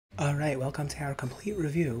Alright, welcome to our complete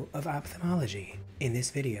review of ophthalmology. In this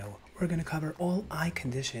video, we're going to cover all eye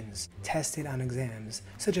conditions tested on exams,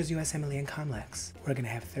 such as USMLE and COMLEX. We're going to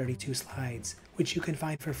have 32 slides, which you can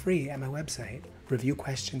find for free at my website, review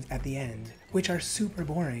questions at the end, which are super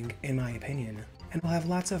boring in my opinion, and we'll have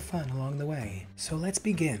lots of fun along the way. So let's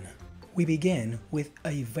begin. We begin with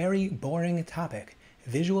a very boring topic,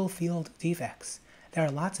 visual field defects. There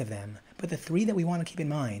are lots of them, but the three that we want to keep in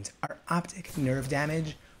mind are optic nerve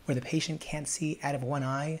damage, where the patient can't see out of one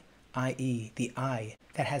eye, i.e. the eye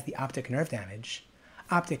that has the optic nerve damage.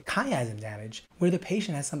 Optic chiasm damage, where the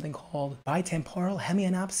patient has something called bitemporal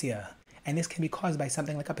hemianopsia, and this can be caused by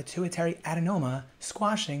something like a pituitary adenoma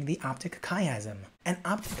squashing the optic chiasm. And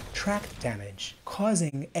optic tract damage,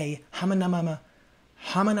 causing a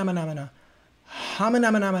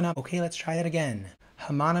okay, let's try that again.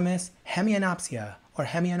 Homonymous hemianopsia or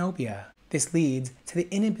hemianopia. This leads to the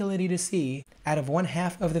inability to see out of one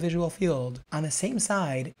half of the visual field on the same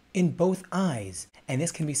side in both eyes. And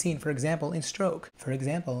this can be seen, for example, in stroke. For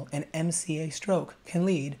example, an MCA stroke can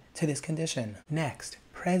lead to this condition. Next,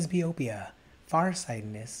 presbyopia,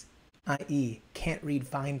 farsightedness, i.e. can't read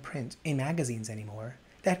fine print in magazines anymore.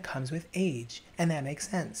 That comes with age, and that makes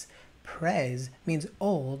sense. Pres means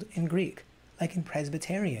old in Greek, like in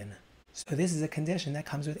Presbyterian. So this is a condition that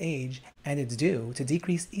comes with age, and it's due to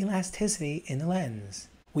decreased elasticity in the lens.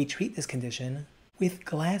 We treat this condition with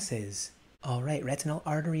glasses. Alright, retinal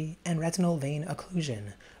artery and retinal vein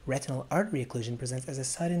occlusion. Retinal artery occlusion presents as a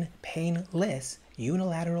sudden, painless,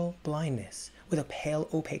 unilateral blindness with a pale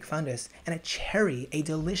opaque fundus and a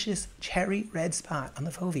delicious cherry red spot on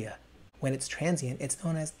the fovea. When it's transient, it's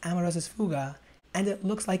known as amaurosis fuga, and it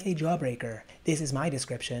looks like a jawbreaker. This is my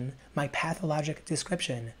description, my pathologic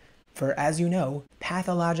description. For as you know,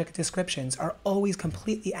 pathologic descriptions are always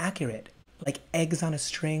completely accurate. Like eggs on a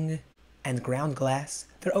string and ground glass,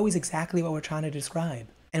 they're always exactly what we're trying to describe.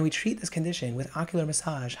 And we treat this condition with ocular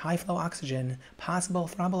massage, high flow oxygen, possible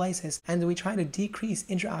thrombolysis, and we try to decrease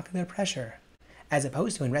intraocular pressure. As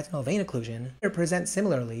opposed to in retinal vein occlusion, it presents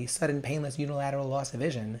similarly, sudden painless unilateral loss of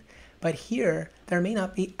vision, but here there may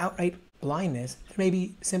not be outright blindness, there may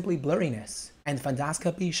be simply blurriness. And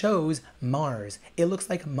fundoscopy shows Mars. It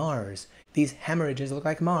looks like Mars. These hemorrhages look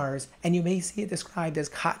like Mars, and you may see it described as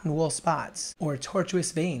cotton wool spots or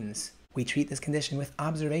tortuous veins. We treat this condition with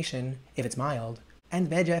observation if it's mild, and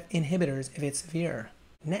VEGF inhibitors if it's severe.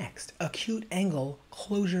 Next, acute angle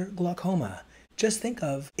closure glaucoma. Just think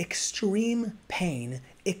of extreme pain,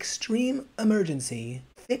 extreme emergency,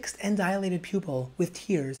 fixed and dilated pupil with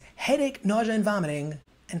tears, headache, nausea, and vomiting,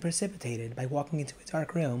 and precipitated by walking into a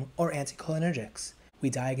dark room or anticholinergics. We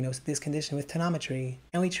diagnose this condition with tonometry,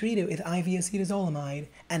 and we treat it with IV acetazolamide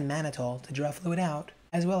and mannitol to draw fluid out,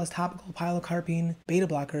 as well as topical pilocarpine, beta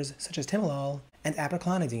blockers such as timolol, and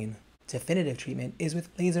aproclonidine. Definitive treatment is with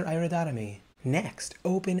laser iridotomy. Next,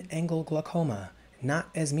 open angle glaucoma. Not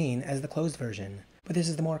as mean as the closed version, but this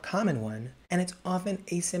is the more common one, and it's often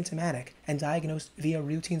asymptomatic and diagnosed via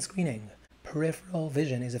routine screening. Peripheral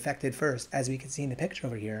vision is affected first, as we can see in the picture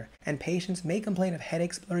over here, and patients may complain of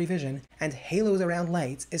headaches, blurry vision, and halos around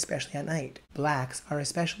lights, especially at night. Blacks are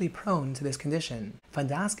especially prone to this condition.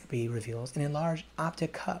 Fundoscopy reveals an enlarged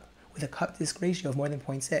optic cup with a cup-disc ratio of more than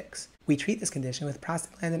 0.6. We treat this condition with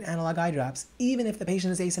prostaglandin analog eye drops even if the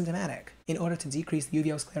patient is asymptomatic, in order to decrease the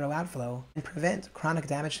uveoscleral outflow and prevent chronic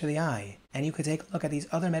damage to the eye. And you could take a look at these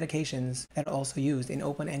other medications that are also used in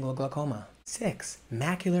open-angle glaucoma. 6.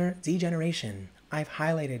 Macular degeneration. I've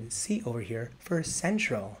highlighted C over here for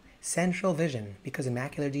central vision, because in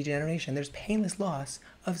macular degeneration there's painless loss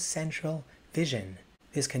of central vision.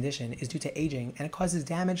 This condition is due to aging, and it causes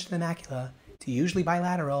damage to the macula, to usually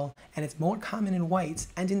bilateral, and it's more common in whites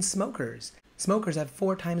and in smokers. Smokers have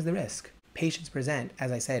 4 times the risk. Patients present,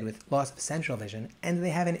 as I said, with loss of central vision, and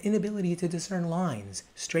they have an inability to discern lines,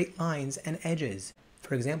 straight lines, and edges.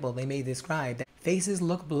 For example, they may describe that faces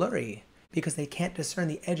look blurry because they can't discern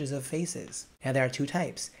the edges of faces. Now there are 2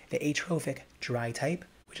 types, the atrophic dry type,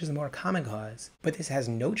 which is a more common cause, but this has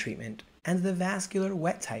no treatment, and the vascular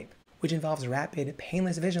wet type, which involves rapid,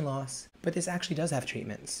 painless vision loss, but this actually does have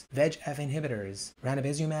treatments. VEGF inhibitors,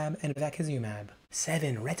 ranibizumab and bevacizumab.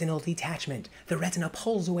 7. Retinal detachment. The retina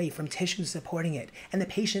pulls away from tissues supporting it, and the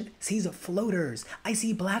patient sees floaters. I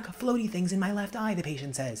see black floaty things in my left eye, the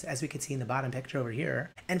patient says, as we can see in the bottom picture over here.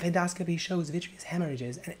 And fundoscopy shows vitreous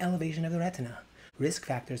hemorrhages and elevation of the retina. Risk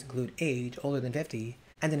factors include age, older than 50,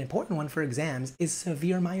 and an important one for exams is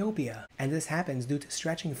severe myopia, and this happens due to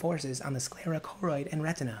stretching forces on the sclera, choroid, and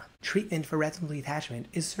retina. Treatment for retinal detachment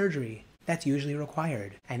is surgery. That's usually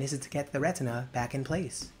required, and this is to get the retina back in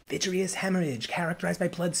place. Vitreous hemorrhage, characterized by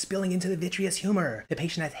blood spilling into the vitreous humor. The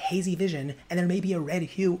patient has hazy vision, and there may be a red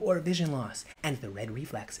hue or vision loss, and the red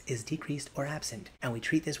reflex is decreased or absent. And we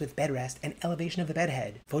treat this with bed rest and elevation of the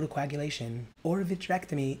bedhead. Photocoagulation or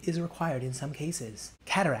vitrectomy is required in some cases.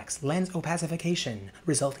 Cataracts, lens opacification,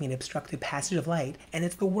 resulting in obstructed passage of light, and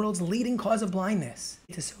it's the world's leading cause of blindness.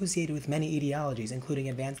 It's associated with many etiologies, including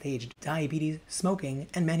advanced age, diabetes, smoking,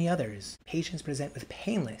 and many others. Patients present with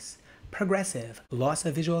painless, progressive loss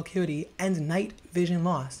of visual acuity and night vision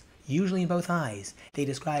loss, usually in both eyes. They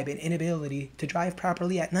describe an inability to drive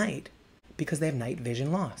properly at night because they have night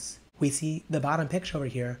vision loss. We see the bottom picture over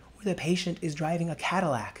here where the patient is driving a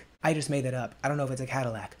Cadillac. I just made that up. I don't know if it's a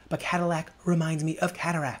Cadillac, but Cadillac reminds me of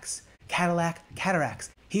cataracts. Cadillac, cataracts.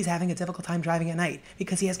 He's having a difficult time driving at night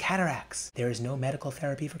because he has cataracts. There is no medical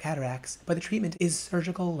therapy for cataracts, but the treatment is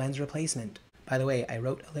surgical lens replacement. By the way, I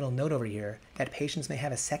wrote a little note over here that patients may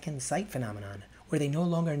have a second sight phenomenon where they no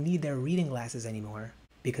longer need their reading glasses anymore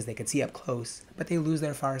because they could see up close, but they lose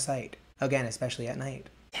their far sight, again, especially at night.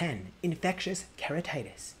 10. Infectious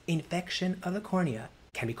keratitis. Infection of the cornea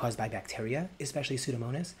can be caused by bacteria, especially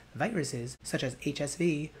Pseudomonas, viruses such as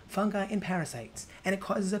HSV, fungi, and parasites, and it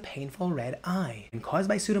causes a painful red eye. And caused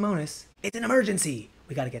by Pseudomonas, it's an emergency!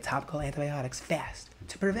 We gotta get topical antibiotics fast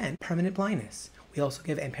to prevent permanent blindness. We also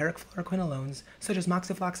give empiric fluoroquinolones, such as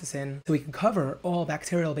moxifloxacin, so we can cover all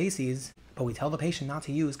bacterial bases, but we tell the patient not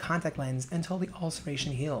to use contact lens until the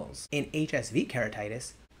ulceration heals. In HSV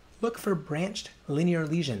keratitis, look for branched linear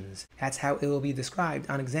lesions. That's how it will be described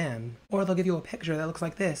on exam. Or they'll give you a picture that looks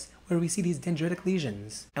like this, where we see these dendritic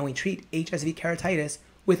lesions. And we treat HSV keratitis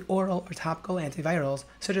with oral or topical antivirals,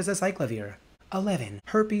 such as acyclovir. 11.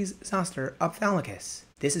 Herpes zoster ophthalmicus.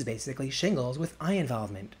 This is basically shingles with eye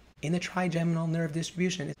involvement in the trigeminal nerve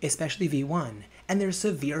distribution, especially V1, and there's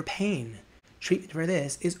severe pain. Treatment for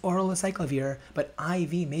this is oral acyclovir, but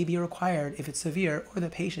IV may be required if it's severe or the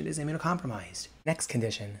patient is immunocompromised. Next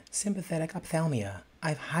condition, sympathetic ophthalmia.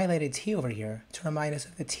 I've highlighted T over here to remind us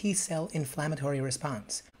of the T-cell inflammatory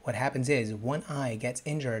response. What happens is one eye gets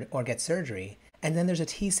injured or gets surgery, and then there's a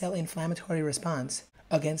T-cell inflammatory response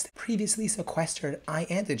against previously sequestered eye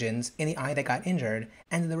antigens in the eye that got injured,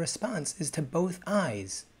 and the response is to both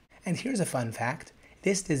eyes. And here's a fun fact.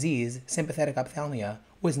 This disease, sympathetic ophthalmia,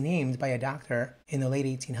 was named by a doctor in the late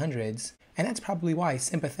 1800s, and that's probably why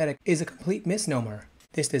sympathetic is a complete misnomer.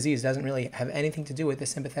 This disease doesn't really have anything to do with the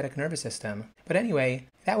sympathetic nervous system. But anyway,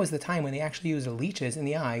 that was the time when they actually used leeches in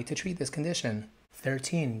the eye to treat this condition.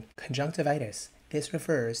 13. Conjunctivitis. This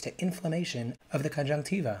refers to inflammation of the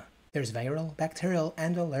conjunctiva. There's viral, bacterial,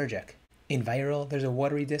 and allergic. In viral, there's a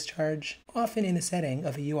watery discharge, often in the setting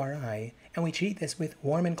of a URI, and we treat this with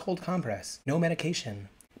warm and cold compress, no medication.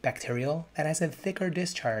 Bacterial, that has a thicker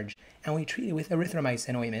discharge, and we treat it with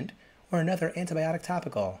erythromycin ointment or another antibiotic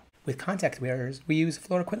topical. With contact wearers, we use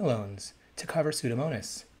fluoroquinolones to cover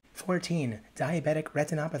Pseudomonas. 14. Diabetic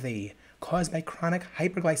retinopathy, caused by chronic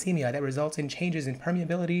hyperglycemia that results in changes in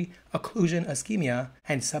permeability, occlusion, ischemia,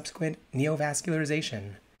 and subsequent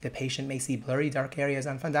neovascularization. The patient may see blurry dark areas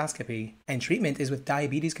on fundoscopy, and treatment is with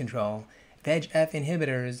diabetes control, VEGF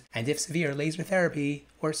inhibitors, and if severe, laser therapy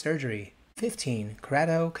or surgery. 15.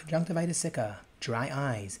 Corrado Conjunctivitis, dry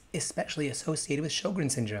eyes, especially associated with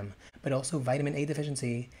Sjogren's syndrome, but also vitamin A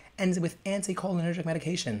deficiency, and with anticholinergic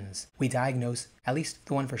medications. We diagnose, at least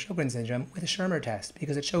the one for Sjogren's syndrome, with a Schirmer test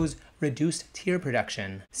because it shows reduced tear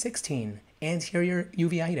production. 16. Anterior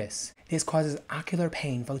Uveitis. This causes ocular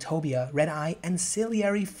pain, photopia, red eye, and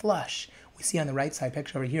ciliary flush. We see on the right side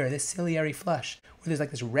picture over here, this ciliary flush, where there's like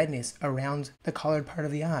this redness around the colored part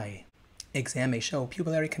of the eye. Exam may show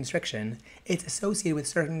pupillary constriction. It's associated with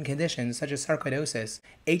certain conditions such as sarcoidosis,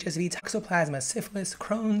 HSV, toxoplasma, syphilis,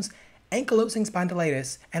 Crohn's, ankylosing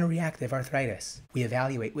spondylitis, and reactive arthritis. We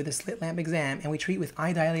evaluate with a slit lamp exam and we treat with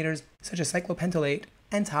eye dilators such as cyclopentolate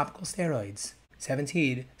and topical steroids.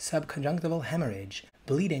 17. Subconjunctival hemorrhage,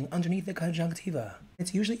 bleeding underneath the conjunctiva.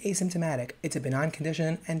 It's usually asymptomatic, it's a benign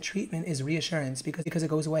condition, and treatment is reassurance because it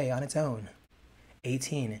goes away on its own.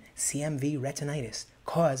 18. CMV Retinitis,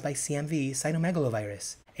 caused by CMV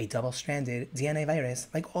cytomegalovirus, a double-stranded DNA virus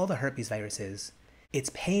like all the herpes viruses. It's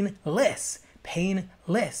painless.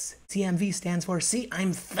 Painless. CMV stands for see,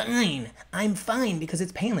 I'm fine. I'm fine because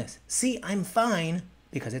it's painless. See, I'm fine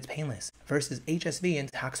because it's painless. Versus HSV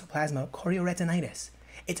and Toxoplasma chorioretinitis.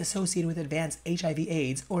 It's associated with advanced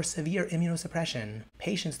HIV/AIDS or severe immunosuppression.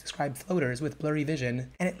 Patients describe floaters with blurry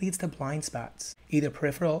vision, and it leads to blind spots, either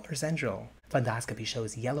peripheral or central. Fundoscopy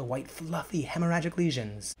shows yellow-white fluffy hemorrhagic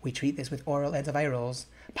lesions. We treat this with oral antivirals,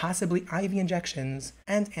 possibly IV injections,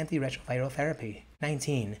 and antiretroviral therapy.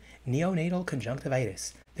 19. Neonatal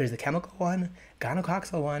Conjunctivitis. There's the chemical one,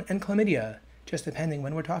 gonococcal one, and chlamydia, just depending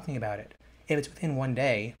when we're talking about it. If it's within 1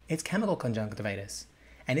 day, it's chemical conjunctivitis.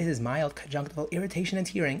 And this is mild conjunctival irritation and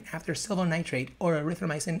tearing after silver nitrate or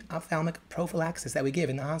erythromycin ophthalmic prophylaxis that we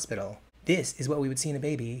give in the hospital. This is what we would see in a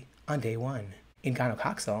baby on day 1. In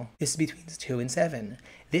gonococcal, this is between 2 and 7.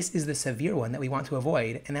 This is the severe one that we want to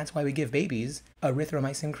avoid, and that's why we give babies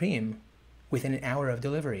erythromycin cream within an hour of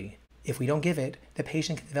delivery. If we don't give it, the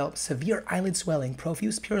patient can develop severe eyelid swelling,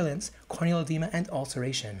 profuse purulence, corneal edema, and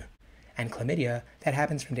ulceration. And chlamydia, that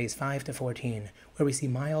happens from days 5 to 14, where we see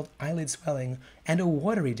mild eyelid swelling and a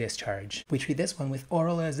watery discharge. We treat this one with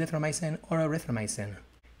oral azithromycin or erythromycin.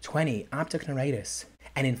 20. Opticneuritis,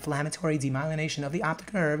 an inflammatory demyelination of the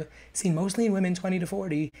optic nerve seen mostly in women 20 to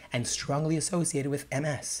 40 and strongly associated with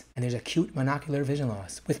MS. And there's acute monocular vision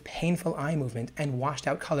loss with painful eye movement and washed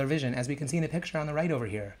out color vision, as we can see in the picture on the right over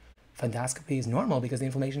here. Fundoscopy is normal because the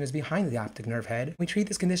inflammation is behind the optic nerve head. We treat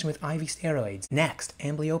this condition with IV steroids. Next,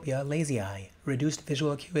 amblyopia lazii, reduced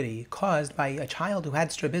visual acuity caused by a child who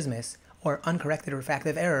had strabismus or uncorrected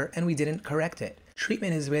refractive error and we didn't correct it.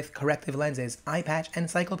 Treatment is with corrective lenses, eye patch, and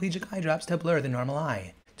cycloplegic eye drops to blur the normal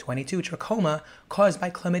eye. 22. Trachoma, caused by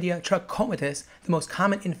Chlamydia trachomatis, the most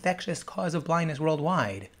common infectious cause of blindness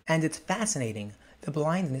worldwide. And it's fascinating. The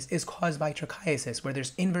blindness is caused by trichiasis, where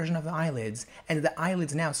there's inversion of the eyelids, and the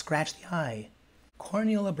eyelids now scratch the eye.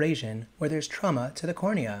 Corneal abrasion, where there's trauma to the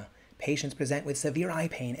cornea. Patients present with severe eye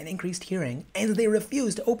pain and increased hearing, and they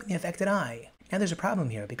refuse to open the affected eye. Now there's a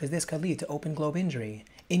problem here, because this could lead to open globe injury,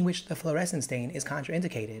 in which the fluorescent stain is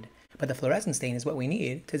contraindicated. But the fluorescent stain is what we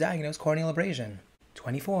need to diagnose corneal abrasion.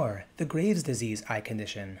 24. The Graves' disease eye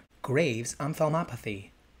condition. Graves'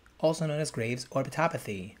 ophthalmopathy, also known as Graves'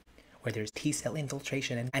 orbitopathy, where there's T-cell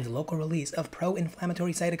infiltration and local release of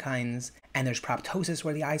pro-inflammatory cytokines, and there's proptosis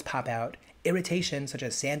where the eyes pop out, irritation such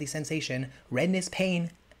as sandy sensation, redness, pain,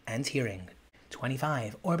 and tearing.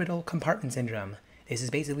 25. Orbital compartment syndrome. This is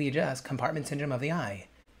basically just compartment syndrome of the eye.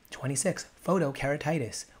 26.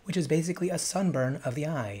 Photokeratitis, which is basically a sunburn of the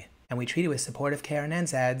eye, and we treat it with supportive care and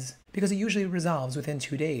NSAIDs because it usually resolves within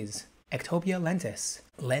 2 days. Ectopia lentis,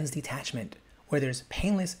 lens detachment, where there's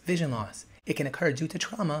painless vision loss. It can occur due to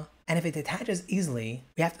trauma, and if it detaches easily,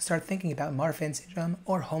 we have to start thinking about Marfan syndrome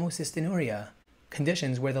or homocystinuria,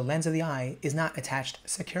 conditions where the lens of the eye is not attached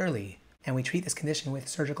securely, and we treat this condition with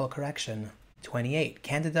surgical correction. 28.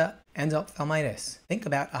 Candida and Midas. Think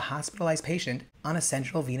about a hospitalized patient on a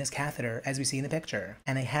central venous catheter, as we see in the picture,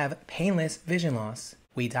 and they have painless vision loss.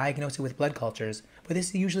 We diagnose it with blood cultures, but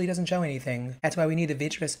this usually doesn't show anything. That's why we need a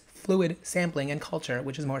vitreous fluid sampling and culture,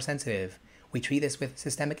 which is more sensitive. We treat this with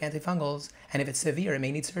systemic antifungals, and if it's severe, it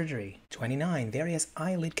may need surgery. 29. Various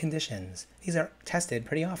eyelid conditions. These are tested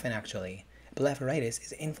pretty often, actually. Blepharitis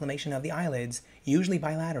is inflammation of the eyelids, usually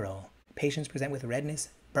bilateral. Patients present with redness,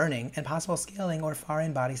 burning, and possible scaling or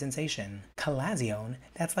foreign body sensation. Chalazione,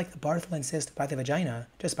 that's like the Bartholin cyst by the vagina,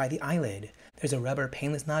 just by the eyelid. There's a rubber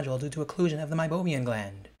painless nodule due to occlusion of the meibomian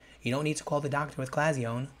gland. You don't need to call the doctor with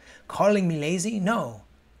chalazione. Calling me lazy? No.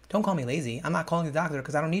 Don't call me lazy. I'm not calling the doctor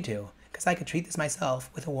because I don't need to, because I could treat this myself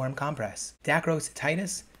with a warm compress.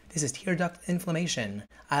 Dacrocytitis? This is tear duct inflammation.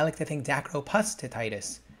 I like to think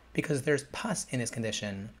dacropus-cytitis, because there's pus in this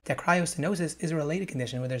condition. Dacryostenosis is a related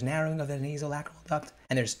condition where there's narrowing of the nasolacrimal duct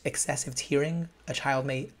and there's excessive tearing. A child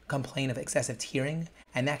may complain of excessive tearing,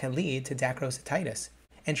 and that can lead to dacrocytitis.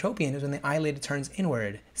 Entropion is when the eyelid turns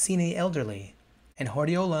inward, seen in the elderly. And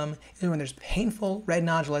hordeolum is when there's painful red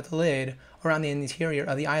nodule at the lid or on the interior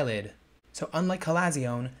of the eyelid. So unlike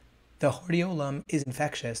chalazione, the hordeolum is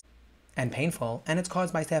infectious and painful, and it's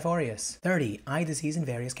caused by Staph aureus. 30. Eye disease in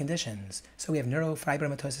various conditions. So we have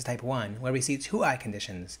neurofibromatosis type 1, where we see 2 eye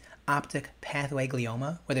conditions. Optic pathway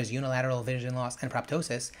glioma, where there's unilateral vision loss and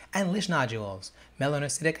proptosis, and Lisch nodules,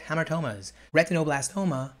 melanocytic hamartomas.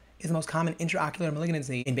 Retinoblastoma is the most common intraocular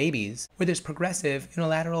malignancy in babies, where there's progressive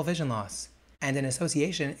unilateral vision loss. And an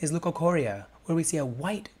association is leukocoria, where we see a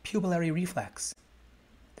white pupillary reflex.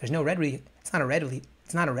 There's no red it's not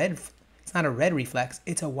a red reflex,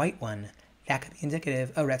 it's a white one. That could be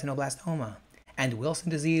indicative of retinoblastoma. And Wilson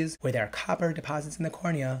disease, where there are copper deposits in the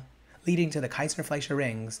cornea, leading to the Kaiser-Fleischer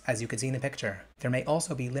rings, as you can see in the picture. There may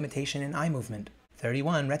also be limitation in eye movement.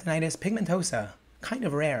 31. Retinitis pigmentosa, kind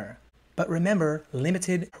of rare. But remember,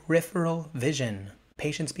 limited peripheral vision.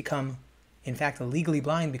 Patients become, in fact, legally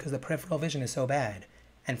blind because the peripheral vision is so bad.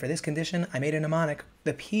 And for this condition, I made a mnemonic,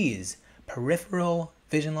 the P's, peripheral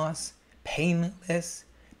vision loss, painless,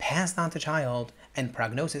 passed on to child, and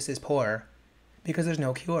prognosis is poor because there's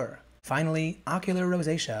no cure. Finally, ocular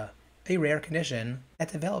rosacea, a rare condition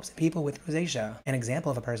that develops in people with rosacea. An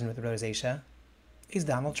example of a person with rosacea is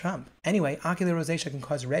Donald Trump. Anyway, ocular rosacea can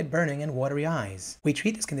cause red burning and watery eyes. We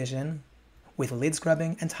treat this condition with lid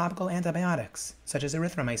scrubbing and topical antibiotics, such as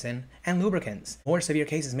erythromycin and lubricants. More severe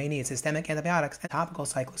cases may need systemic antibiotics and topical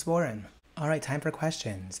cyclosporin. Alright, time for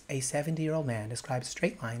questions. A 70-year-old man describes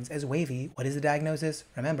straight lines as wavy. What is the diagnosis?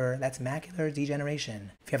 Remember, that's macular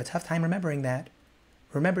degeneration. If you have a tough time remembering that,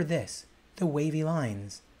 remember this, the wavy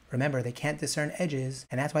lines. Remember, they can't discern edges,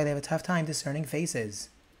 and that's why they have a tough time discerning faces.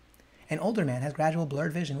 An older man has gradual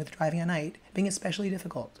blurred vision with driving at night being especially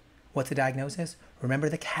difficult. What's the diagnosis? Remember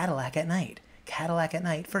the Cadillac at night. Cadillac at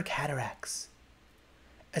night for cataracts.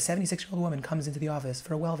 A 76-year-old woman comes into the office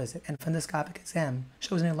for a well visit and fundoscopic exam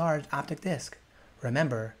shows an enlarged optic disc.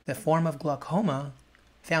 Remember, the form of glaucoma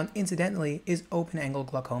found incidentally is open-angle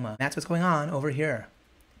glaucoma. That's what's going on over here.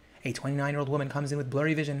 A 29-year-old woman comes in with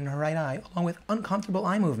blurry vision in her right eye along with uncomfortable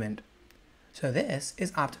eye movement. So this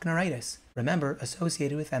is Opticneuritis, remember,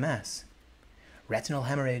 associated with MS. Retinal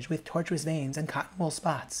hemorrhage with tortuous veins and cotton wool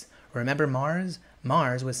spots. Remember Mars?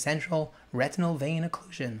 Mars was central retinal vein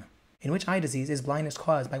occlusion. In which eye disease is blindness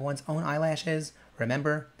caused by one's own eyelashes?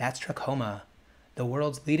 Remember, that's trachoma, the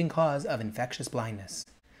world's leading cause of infectious blindness.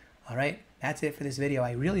 Alright, that's it for this video.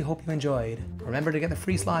 I really hope you enjoyed. Remember to get the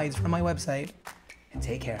free slides from my website, and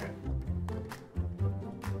take care.